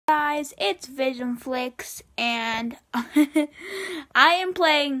guys, it's Vision Flicks, and I am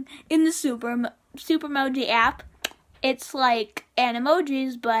playing in the Supermoji app. It's like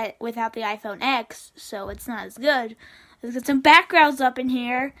Animojis, but without the iPhone X, so it's not as good. Let's get some backgrounds up in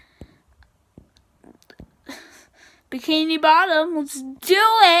here. Bikini Bottom, let's do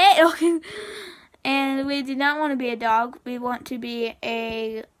it! Okay. And we do not want to be a dog. We want to be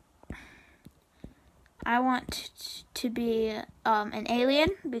I want to be an alien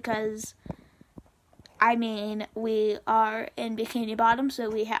because, I mean, we are in Bikini Bottom, so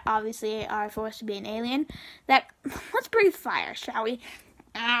we obviously are forced to be an alien. Let's breathe fire, shall we?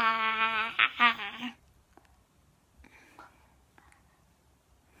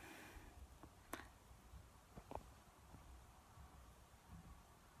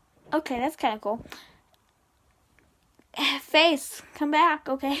 Okay, that's kind of cool. Face, come back,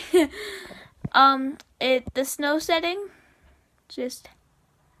 okay. The snow setting, just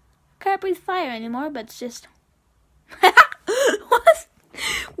can't breathe fire anymore, but it's just what?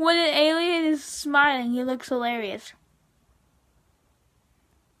 When an alien is smiling, he looks hilarious.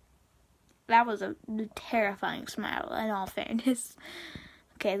 That was a terrifying smile, in all fairness.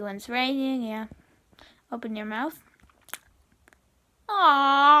 Okay, when it's raining, yeah. Open your mouth.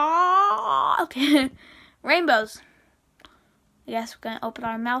 Aww. Okay. Rainbows. Yes, we're gonna open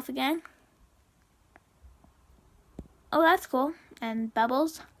our mouth again. Oh, that's cool. And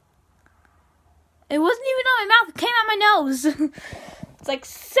bubbles. It wasn't even on my mouth. It came out my nose. It's like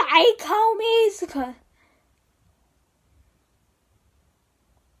psycho music.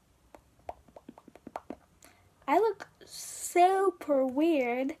 I look super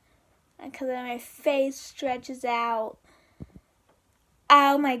weird because my face stretches out.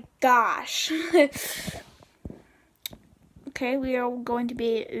 Oh my gosh. Okay, we are going to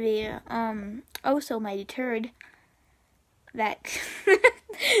be the oh so mighty turd that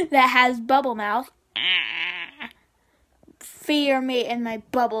that has bubble mouth. Fear me and my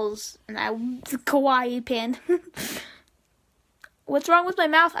bubbles and the kawaii pin. What's wrong with my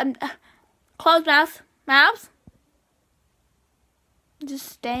mouth? I'm closed mouth. Mouth? Just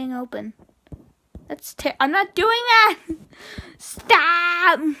staying open. I'm not doing that.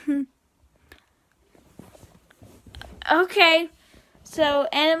 Stop. Okay. So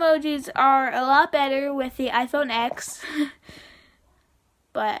Animojis are a lot better with the iPhone X.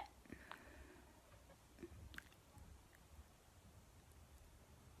 But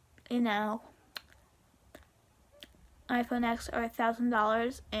you know, iPhone X are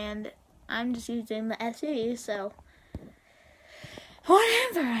 $1,000 and I'm just using the SE, so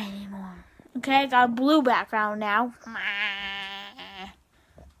whatever anymore. Okay, I got a blue background now.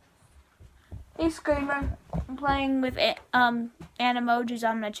 Hey, Screamer. I'm playing with Animojis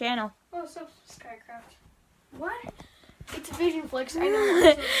on my channel. Oh, so Skycraft. What? It's Vision Flicks. I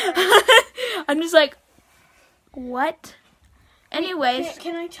know. I'm just like, what? Anyways.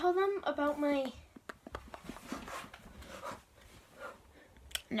 Can I tell them about my...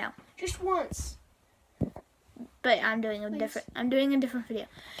 No. Just once. But I'm doing a different video.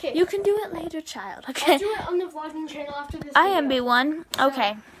 Okay. You can do it later, child. Okay. I'll do it on the vlogging channel after this I video. am B1.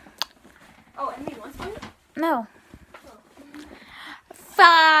 Okay. Oh, MB1's fun? No. Fire.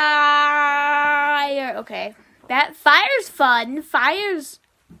 Okay. That fire's fun. Fire's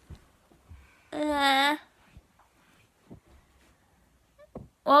well,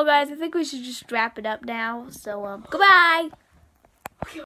 guys, I think we should just wrap it up now. So, goodbye.